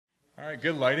All right,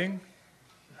 good lighting.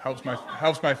 Helps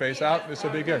my face out. This will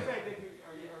be good.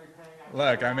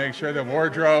 Look, I make sure the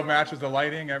wardrobe matches the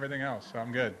lighting, everything else, so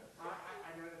I'm good.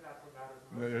 I know that that's what matters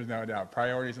most. There's no doubt.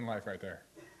 Priorities in life right there.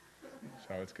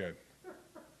 So it's good.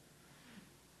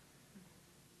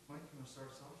 Mike, you want to start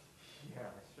us off? Yeah,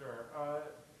 sure.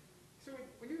 So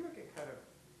when you look at kind of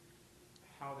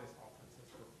how this offense has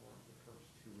performed the first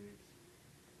 2 weeks,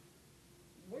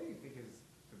 what do you think is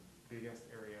the biggest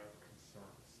area of concern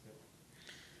still?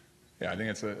 Yeah, I think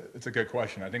it's a good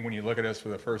question. I think when you look at us for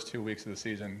the first 2 weeks of the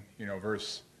season,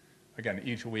 versus, again,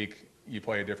 each week you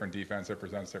play a different defense that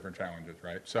presents different challenges,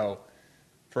 right? So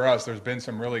for us, there's been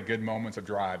some really good moments of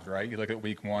drives, right? You look at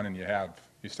week one and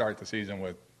you start the season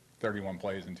with 31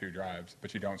 plays and 2 drives,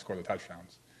 but you don't score the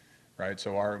touchdowns, right?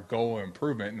 So our goal of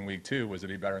improvement in week 2 was to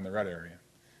be better in the red area,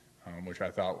 which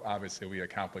I thought obviously we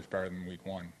accomplished better than week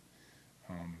 1.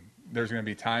 There's going to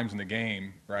be times in the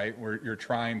game, right, where you're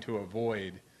trying to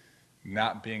avoid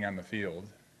not being on the field,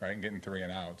 right, and getting 3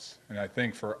 and outs. And I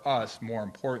think for us, more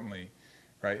importantly,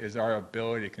 right, is our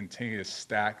ability to continue to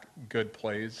stack good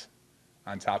plays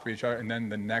on top of each other, and then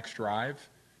the next drive,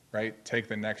 right, take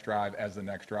the next drive as the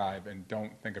next drive and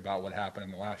don't think about what happened in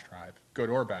the last drive,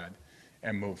 good or bad,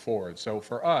 and move forward. So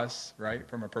for us, right,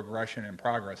 from a progression and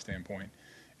progress standpoint,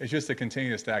 it's just to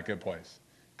continue to stack good plays.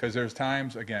 Because there's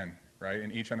times, again, right,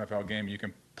 in each NFL game, you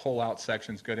can pull out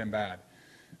sections good and bad.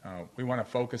 We want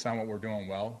to focus on what we're doing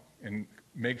well and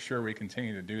make sure we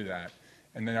continue to do that.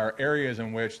 And then our areas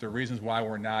in which the reasons why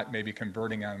we're not maybe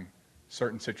converting on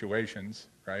certain situations,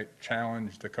 right,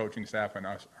 challenge the coaching staff and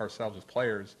ourselves as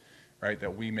players, right,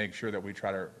 that we make sure that we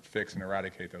try to fix and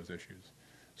eradicate those issues.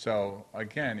 So,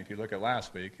 again, if you look at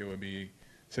last week, it would be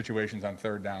situations on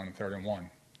 3rd down and 3rd and 1,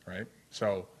 right?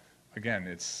 So, again,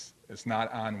 it's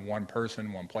not on one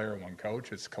person, one player, one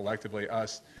coach. It's collectively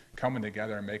us coming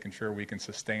together and making sure we can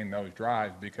sustain those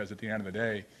drives, because at the end of the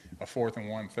day, a 4th and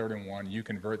 1, 3rd and 1, you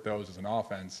convert those as an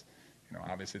offense.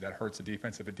 Obviously that hurts the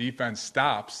defense. If a defense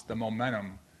stops, the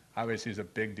momentum obviously is a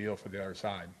big deal for the other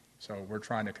side. So we're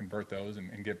trying to convert those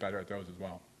and get better at those as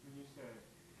well. When you said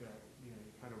that, you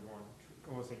kind of want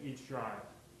almost like each drive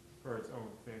for its own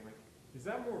thing, like, is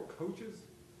that more coaches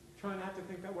trying to have to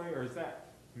think that way, or is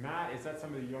that Matt? Is that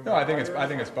some of the younger? No, I think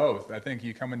it's both. I think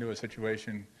you come into a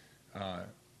situation,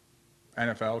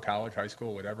 NFL, college, high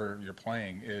school, whatever you're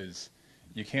playing, is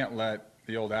you can't let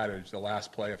the old adage, the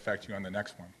last play, affect you on the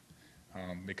next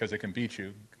one, because it can beat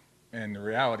you. And the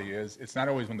reality is, it's not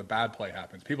always when the bad play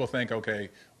happens. People think, okay,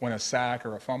 when a sack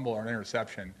or a fumble or an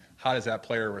interception, how does that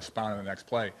player respond to the next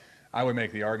play? I would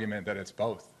make the argument that it's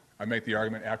both. I'd make the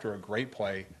argument after a great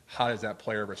play, how does that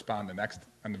player respond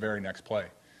on the very next play?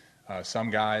 Some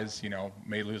guys,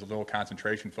 may lose a little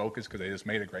concentration focus because they just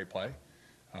made a great play.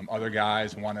 Other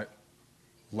guys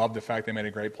love the fact they made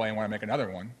a great play and want to make another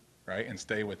one, right, and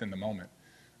stay within the moment.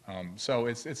 So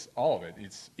it's all of it.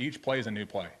 Each play is a new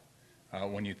play.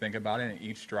 When you think about it, and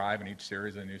each drive and each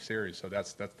series is a new series. So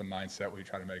that's the mindset we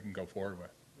try to make and go forward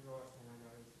with. The last thing I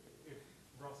know is, if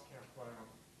Russ can't play on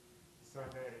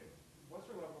Sunday, what's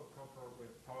your level of comfort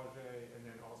with Tajay and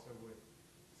then also with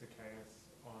Zacchaeus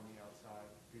on the outside?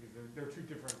 Because they're 2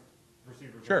 different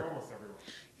receivers. Sure. Almost everyone.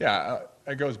 Yeah,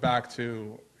 it goes back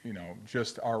to,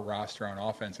 just our roster on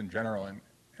offense in general. And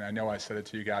I know I said it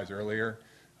to you guys earlier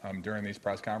during these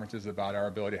press conferences about our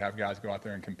ability to have guys go out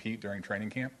there and compete during training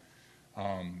camp,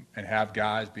 and have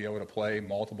guys be able to play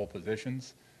multiple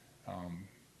positions.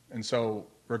 And so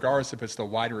regardless if it's the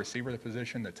wide receiver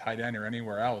position, the tight end, or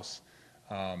anywhere else,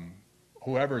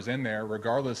 whoever's in there,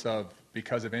 regardless of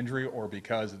because of injury or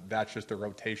because that's just the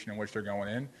rotation in which they're going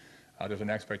in, there's an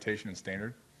expectation and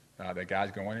standard that guys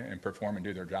go in and perform and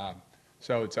do their job.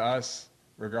 So to us,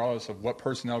 regardless of what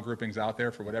personnel grouping's out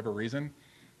there, for whatever reason,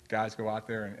 guys go out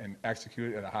there and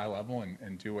execute at a high level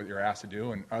and do what you're asked to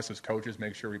do. And us as coaches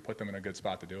make sure we put them in a good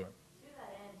spot to do it. To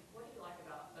that end, what do you like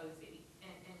about OZ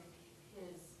and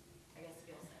his, I guess,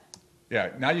 skill set? Yeah,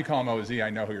 now you call him OZ,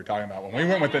 I know who you're talking about. When we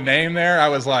went with the name there, I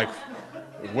was like,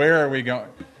 where are we going?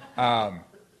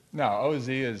 No, OZ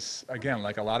is, again,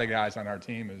 like a lot of guys on our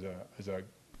team, is a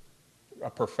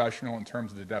professional in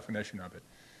terms of the definition of it.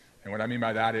 And what I mean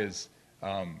by that is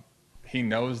he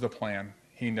knows the plan.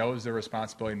 He knows the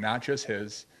responsibility, not just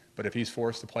his, but if he's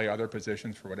forced to play other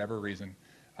positions for whatever reason,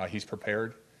 he's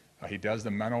prepared. He does the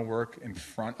mental work in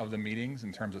front of the meetings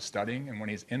in terms of studying. And when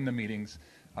he's in the meetings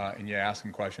and you ask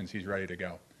him questions, he's ready to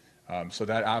go. So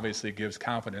that obviously gives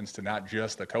confidence to not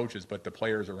just the coaches, but the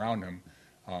players around him.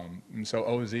 And so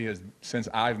OZ is, since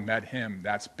I've met him,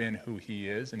 that's been who he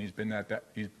is, and he's been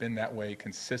that way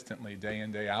consistently, day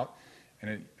in, day out.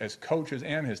 And as coaches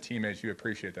and his teammates, you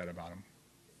appreciate that about him.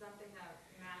 Something that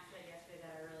Matt said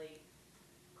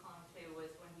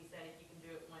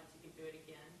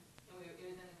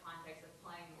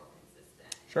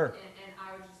Sure. And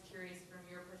I was just curious from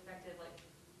your perspective, like,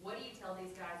 what do you tell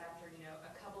these guys after,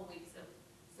 a couple weeks of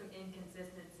some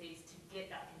inconsistencies to get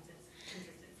that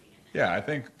consistency in it? Yeah, I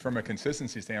think from a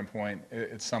consistency standpoint,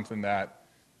 it's something that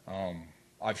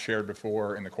I've shared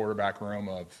before in the quarterback room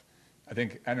of, I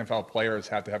think NFL players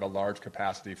have to have a large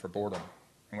capacity for boredom.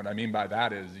 And what I mean by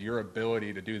that is your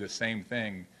ability to do the same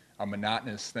thing, a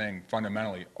monotonous thing,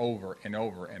 fundamentally over and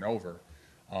over and over,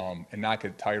 and not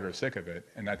get tired or sick of it.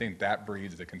 And I think that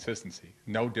breeds the consistency.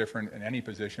 No different in any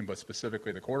position, but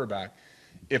specifically the quarterback.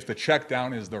 If the check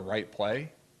down is the right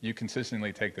play, you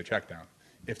consistently take the check down.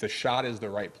 If the shot is the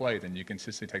right play, then you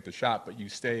consistently take the shot, but you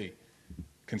stay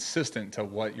consistent to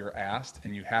what you're asked,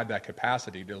 and you have that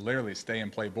capacity to literally stay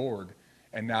and play board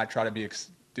and not try to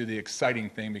do the exciting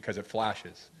thing because it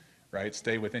flashes, right?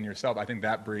 Stay within yourself. I think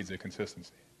that breeds a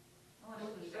consistency. I want to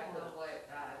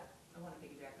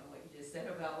piggyback on what you just said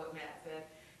about what Matt said.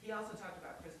 He also talked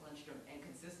about Chris Lindstrom, and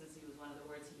consistency was one of the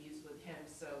words he used with him.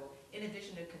 So in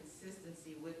addition to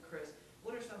consistency with Chris,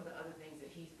 what are some of the other things that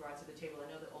he's brought to the table?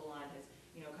 I know the O-line has,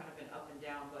 kind of been up and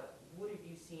down, but what have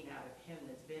you seen out of him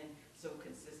that's been so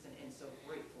consistent and so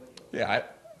great for you? Yeah,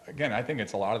 I think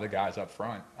it's a lot of the guys up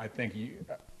front. I think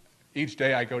each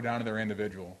day I go down to their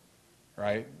individual,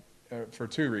 right, for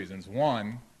two reasons.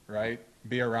 One, right,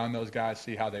 be around those guys,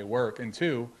 see how they work. And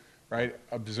two, right,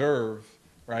 observe,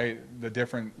 right, the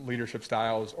different leadership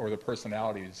styles or the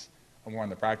personalities of one on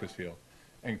the practice field.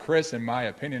 And Chris, in my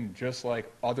opinion, just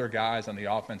like other guys on the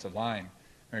offensive line,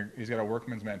 he's got a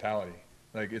workman's mentality.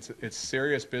 Like it's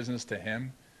serious business to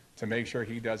him to make sure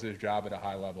he does his job at a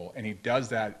high level. And he does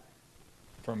that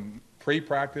from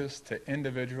pre-practice to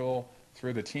individual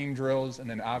through the team drills. And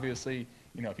then obviously,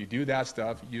 if you do that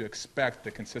stuff, you expect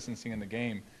the consistency in the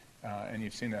game. And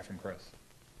you've seen that from Chris.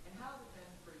 And how has it been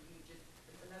for you, just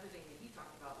another thing that he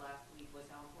talked about last week was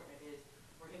how important it is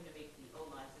for him to make the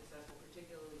O-line successful,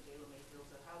 particularly Jalen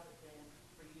Mayfield. So how's it been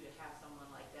for you to have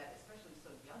someone like that, especially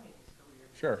so young in his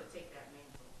career, Sure. to take that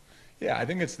mantle? Yeah, I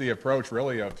think it's the approach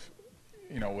really of,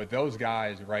 with those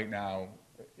guys right now,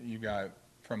 you got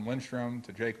from Lindstrom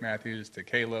to Jake Matthews to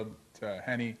Caleb to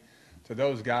Henny to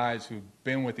those guys who've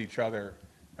been with each other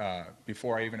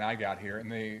before I got here,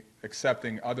 and they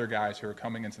accepting other guys who are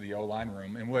coming into the O-line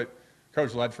room. And what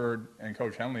Coach Ledford and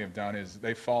Coach Henley have done is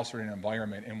they fostered an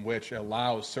environment in which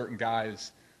allows certain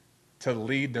guys to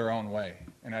lead their own way.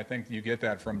 And I think you get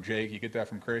that from Jake, you get that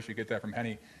from Chris, you get that from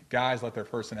Henny. Guys let their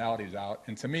personalities out.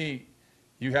 And to me,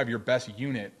 you have your best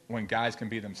unit when guys can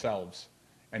be themselves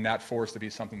and not forced to be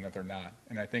something that they're not.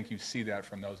 And I think you see that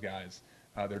from those guys.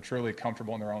 They're truly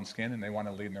comfortable in their own skin, and they want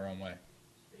to lead in their own way.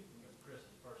 Speaking of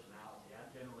Chris's personality, I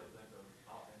generally think of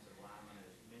offensive linemen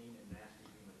as mean and nasty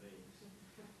human beings.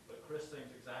 But Chris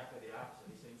seems exactly the opposite.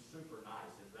 He seems super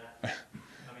nice. Is that?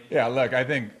 Yeah, look, I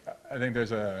think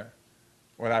there's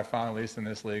what I found, at least in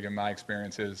this league, in my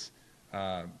experience, is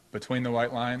between the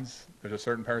white lines, there's a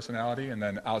certain personality, and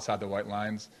then outside the white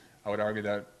lines, I would argue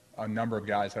that a number of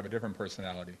guys have a different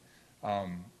personality.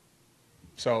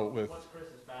 So with What's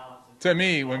Chris's balance? to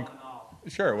me, when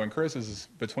Chris is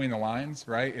between the lines,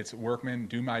 right, it's workman,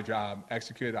 do my job,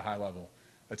 execute at a high level.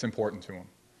 That's important to him.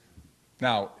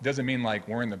 Now, it doesn't mean like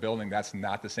we're in the building. That's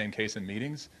not the same case in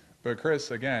meetings. But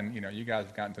Chris, again, you guys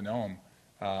have gotten to know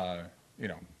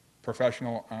him,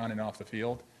 professional on and off the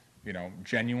field,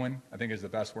 genuine, I think is the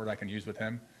best word I can use with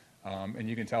him. And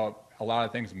you can tell a lot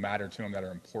of things matter to him that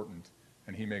are important,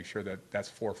 and he makes sure that that's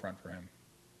forefront for him.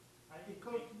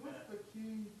 Coach, what's the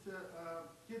key to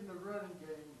getting the running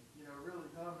game, really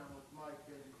humming with Mike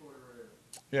and Cordero?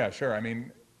 Yeah, sure. I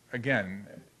mean, again,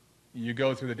 you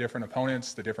go through the different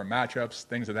opponents, the different matchups,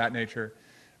 things of that nature.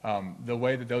 The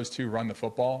way that those two run the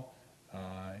football,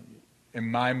 in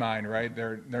my mind, right,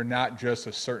 they're not just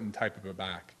a certain type of a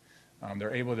back.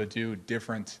 They're able to do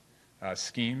different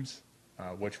schemes,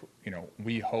 which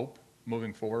we hope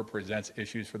moving forward presents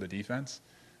issues for the defense.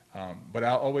 But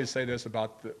I'll always say this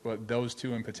about those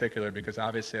two in particular, because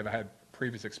obviously I've had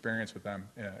previous experience with them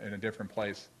in a different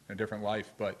place, in a different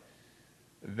life. But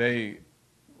they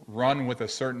run with a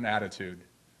certain attitude,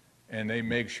 and they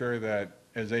make sure that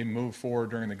as they move forward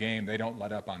during the game, they don't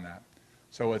let up on that.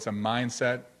 So it's a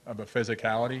mindset of a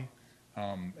physicality.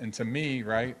 And to me,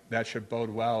 right, that should bode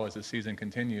well as the season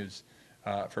continues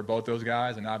for both those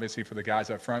guys and obviously for the guys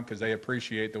up front, because they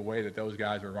appreciate the way that those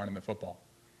guys are running the football.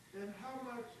 And how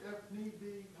much, if need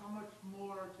be, how much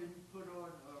more can you put on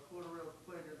Cordero's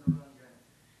plate in the run game?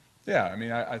 Yeah, I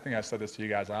mean, I think I said this to you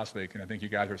guys last week, and I think you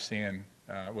guys are seeing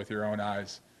with your own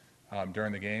eyes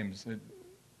during the games.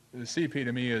 The CP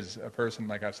to me is a person,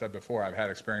 like I've said before, I've had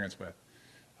experience with.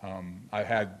 I've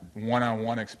had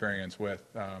one-on-one experience with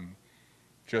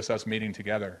just us meeting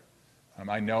together.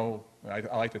 I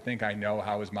like to think I know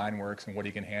how his mind works and what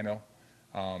he can handle.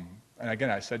 And again,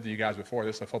 I said to you guys before,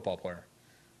 this is a football player.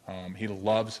 He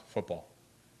loves football.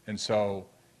 And so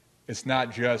it's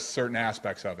not just certain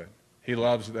aspects of it. He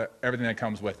loves everything that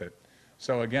comes with it.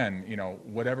 So again,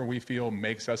 whatever we feel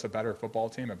makes us a better football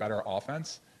team, a better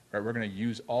offense, right, we're going to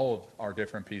use all of our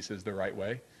different pieces the right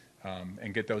way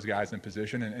and get those guys in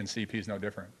position, and CP's no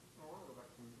different. I want to go back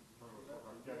to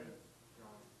getting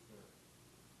John to,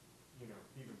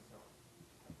 be himself.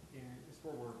 In a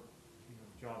sport where,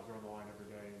 jobs are on the line every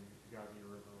day and the guys in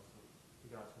your room are also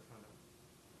the guys who are trying to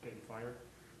get you fired,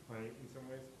 right, in some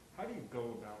ways. How do you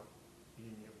go about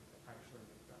being able to actually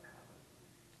make that happen?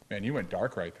 Man, you went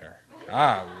dark right there.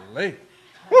 Golly. Is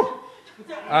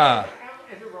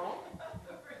it wrong?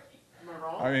 Am I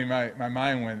wrong? I mean, my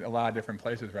mind went a lot of different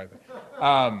places right there.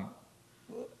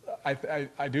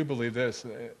 I do believe this.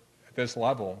 At this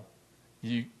level,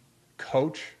 you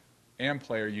coach and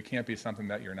player, you can't be something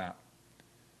that you're not.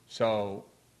 So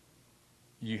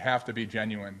you have to be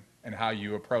genuine in how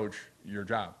you approach your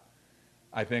job.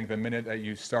 I think the minute that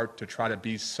you start to try to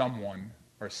be someone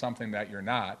or something that you're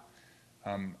not,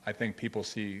 I think people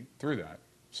see through that.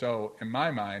 So in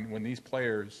my mind, when these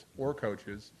players or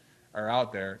coaches are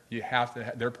out there, you have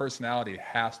to, their personality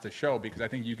has to show, because I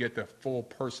think you get the full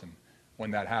person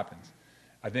when that happens.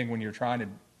 I think when you're trying to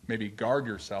maybe guard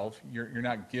yourself, you're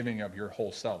not giving of your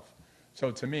whole self.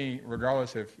 So to me,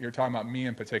 regardless if you're talking about me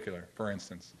in particular, for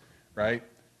instance, right,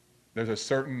 there's a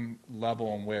certain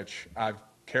level in which I've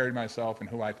carried myself and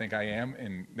who I think I am,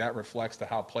 and that reflects to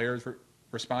how players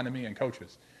respond to me and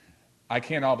coaches. I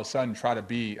can't all of a sudden try to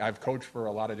be, I've coached for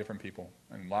a lot of different people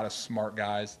and a lot of smart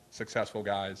guys, successful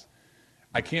guys.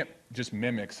 I can't just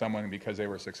mimic someone because they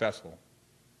were successful,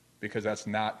 because that's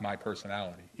not my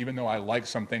personality. Even though I like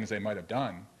some things they might have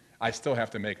done, I still have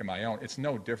to make it my own. It's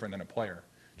no different than a player.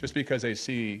 Just because they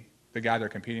see the guy they're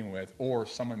competing with or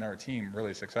someone on their team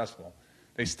really successful,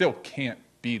 they still can't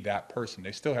be that person.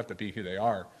 They still have to be who they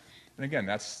are. And again,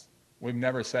 we've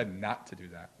never said not to do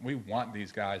that. We want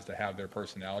these guys to have their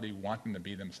personality, want them to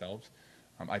be themselves.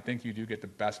 I think you do get the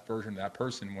best version of that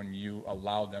person when you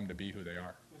allow them to be who they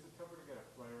are. Is it tougher to get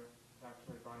a player to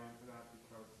actually buy into that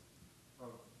because of...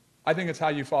 I think it's how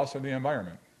you foster the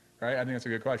environment, right? I think it's a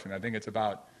good question. I think it's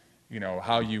about,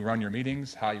 how you run your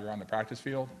meetings, how you run the practice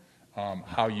field,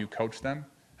 how you coach them,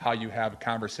 how you have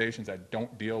conversations that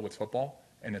don't deal with football,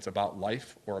 and it's about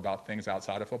life or about things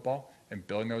outside of football and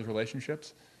building those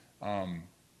relationships.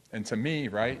 And to me,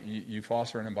 right, you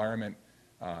foster an environment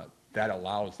that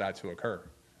allows that to occur.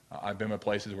 I've been with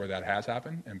places where that has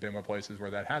happened and been with places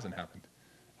where that hasn't happened.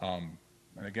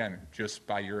 And again, just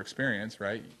by your experience,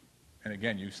 right, and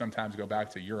again, you sometimes go back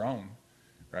to your own,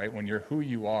 right? When you're who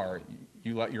you are,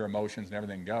 you let your emotions and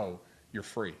everything go, you're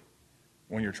free.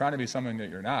 When you're trying to be something that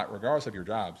you're not, regardless of your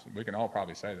jobs, we can all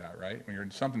probably say that, right? When you're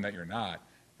something that you're not,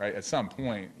 right, at some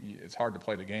point, it's hard to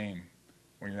play the game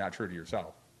when you're not true to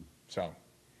yourself. So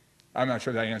I'm not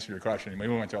sure that answered your question. We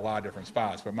went to a lot of different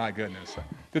spots, but my goodness, I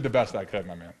did the best I could,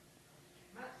 my man.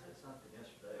 Matt said something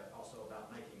yesterday also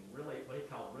about making really, what he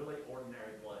called really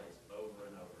ordinary plays over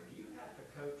and over. Do you have to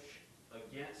coach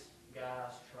against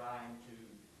guys trying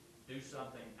to do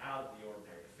something out of the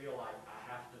ordinary, to feel like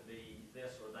I have to be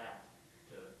this or that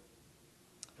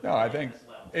to No, I play think at this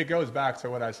level? it goes back to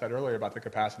what I said earlier about the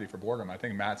capacity for boredom. I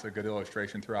think Matt's a good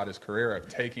illustration throughout his career of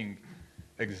taking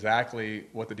exactly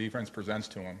what the defense presents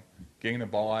to him, getting the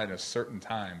ball at a certain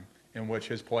time in which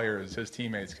his players, his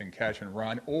teammates can catch and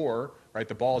run, or, right,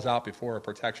 the ball's out before a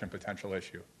protection potential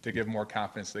issue to give more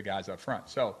confidence to the guys up front.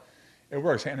 So it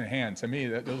works hand in hand. To me,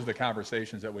 those are the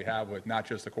conversations that we have with not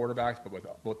just the quarterbacks,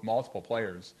 but with multiple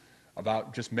players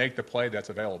about just make the play that's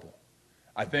available.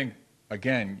 I think,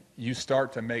 again, you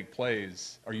start to make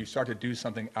plays or you start to do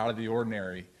something out of the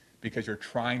ordinary because you're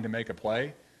trying to make a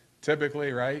play.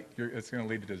 Typically, right, it's going to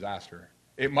lead to disaster.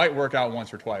 It might work out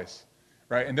once or twice,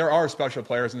 right? And there are special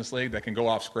players in this league that can go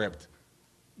off script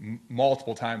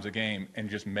multiple times a game and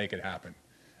just make it happen.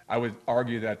 I would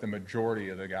argue that the majority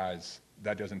of the guys,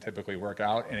 that doesn't typically work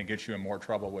out, and it gets you in more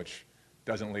trouble, which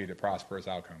doesn't lead to prosperous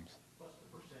outcomes. What's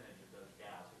the percentage of those guys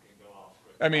who can go off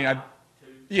script? I mean, 5,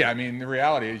 2? yeah, I mean, the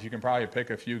reality is you can probably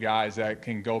pick a few guys that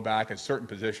can go back at certain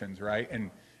positions, right,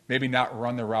 and maybe not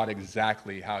run the route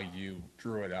exactly how you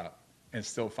drew it up and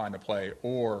still find a play.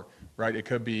 Or, right, it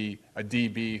could be a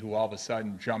DB who all of a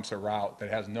sudden jumps a route that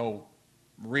has no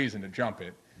reason to jump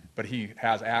it, but he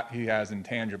has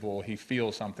intangible, he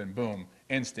feels something, boom,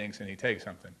 instincts, and he takes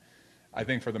something. I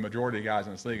think for the majority of guys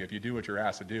in this league, if you do what you're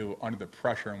asked to do under the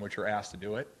pressure in which you're asked to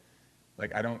do it,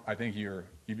 like, I think you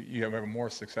have a more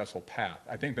successful path.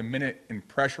 I think the minute in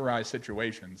pressurized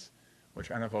situations, which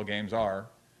NFL games are,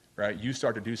 right, you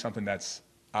start to do something that's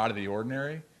out of the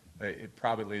ordinary, it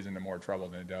probably leads into more trouble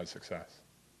than it does success.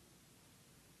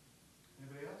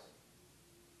 Anybody else?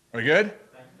 Are we good?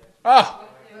 Thank you, Dave. Oh,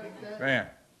 Thanks, Dave. man.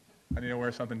 I need to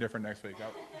wear something different next week.